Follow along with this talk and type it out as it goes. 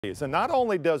And not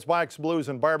only does Bikes, Blues,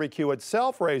 and Barbecue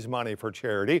itself raise money for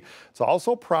charity, it's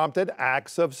also prompted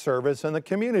acts of service in the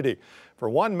community. For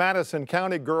one Madison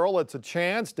County girl, it's a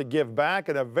chance to give back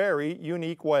in a very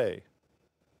unique way.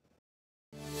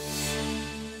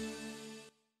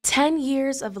 10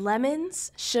 years of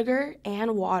lemons, sugar,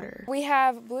 and water. We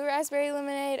have blue raspberry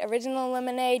lemonade, original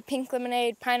lemonade, pink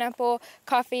lemonade, pineapple,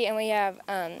 coffee, and we have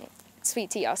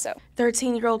sweet tea also.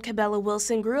 13-year-old Cabela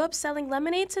Wilson grew up selling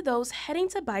lemonade to those heading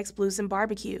to Bikes, Blues, and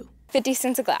Barbecue. 50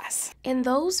 cents a glass. And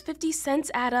those 50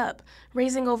 cents add up,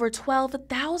 raising over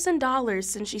 $12,000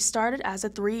 since she started as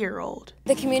a 3-year-old.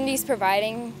 The community's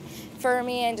providing for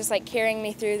me and just like carrying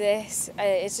me through this.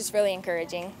 It's just really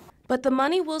encouraging. But the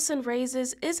money Wilson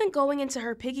raises isn't going into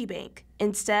her piggy bank.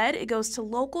 Instead, it goes to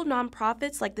local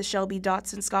nonprofits like the Shelby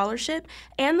Dotson Scholarship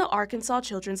and the Arkansas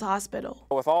Children's Hospital.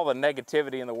 With all the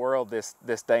negativity in the world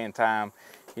this day and time,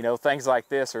 you know, things like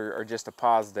this are just a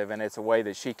positive, and it's a way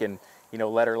that she can, you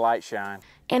know, let her light shine.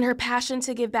 And her passion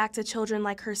to give back to children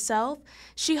like herself,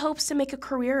 she hopes to make a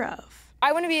career of.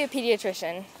 I want to be a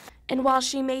pediatrician. And while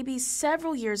she may be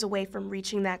several years away from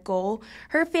reaching that goal,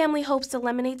 her family hopes the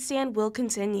lemonade stand will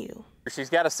continue. She's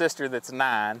got a sister that's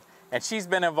 9, and she's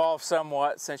been involved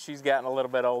somewhat since she's gotten a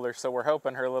little bit older, so we're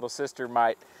hoping her little sister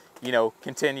might, you know,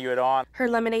 continue it on. Her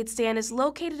lemonade stand is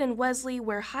located in Wesley,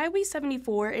 where Highway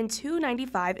 74 and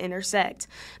 295 intersect.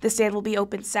 The stand will be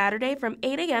open Saturday from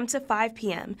 8 a.m. to 5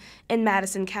 p.m. In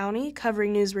Madison County,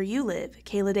 covering news where you live,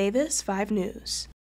 Kayla Davis, 5 News.